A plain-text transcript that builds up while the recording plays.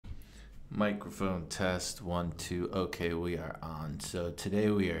Microphone test 1 2. Okay, we are on. So today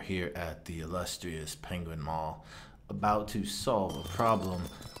we are here at the illustrious Penguin Mall, about to solve a problem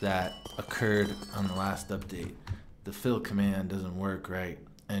that occurred on the last update. The fill command doesn't work right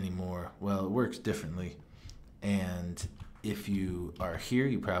anymore. Well, it works differently, and if you are here,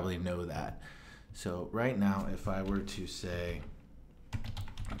 you probably know that. So right now, if I were to say,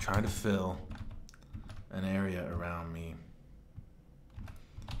 try to fill an area around me.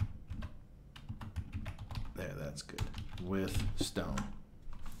 There, that's good. With stone.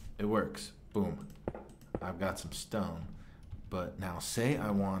 It works. Boom. I've got some stone. But now say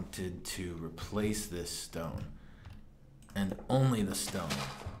I wanted to replace this stone. And only the stone.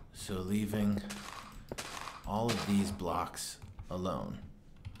 So leaving all of these blocks alone.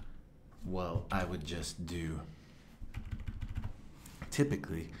 Well, I would just do,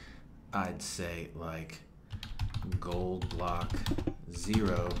 typically, I'd say like gold block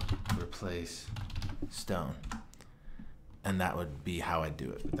 0 replace stone, and that would be how I do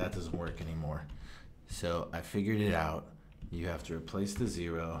it, but that doesn't work anymore. So I figured it out. You have to replace the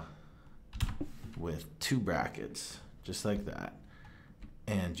 0 with 2 brackets, just like that,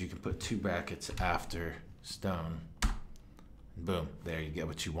 and you can put 2 brackets after stone. Boom, there you get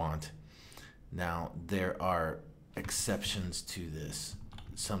what you want. Now there are exceptions to this,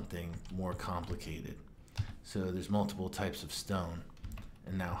 something more complicated. So there's multiple types of stone.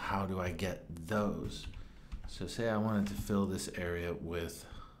 And now how do I get those? So say I wanted to fill this area with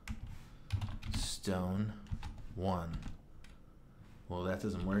stone 1. Well, that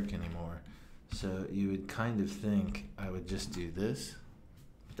doesn't work anymore. So you would kind of think I would just do this,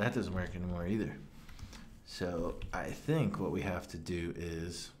 but that doesn't work anymore either. So I think what we have to do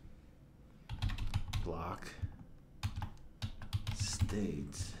is block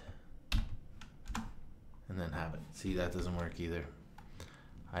state and then have it. See, that doesn't work either.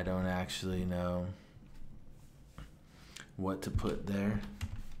 I don't actually know what to put there,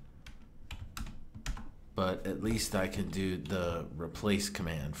 but at least I can do the replace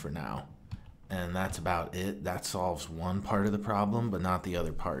command for now, and that's about it. That solves one part of the problem, but not the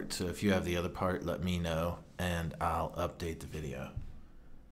other part. So if you have the other part, let me know and I'll update the video.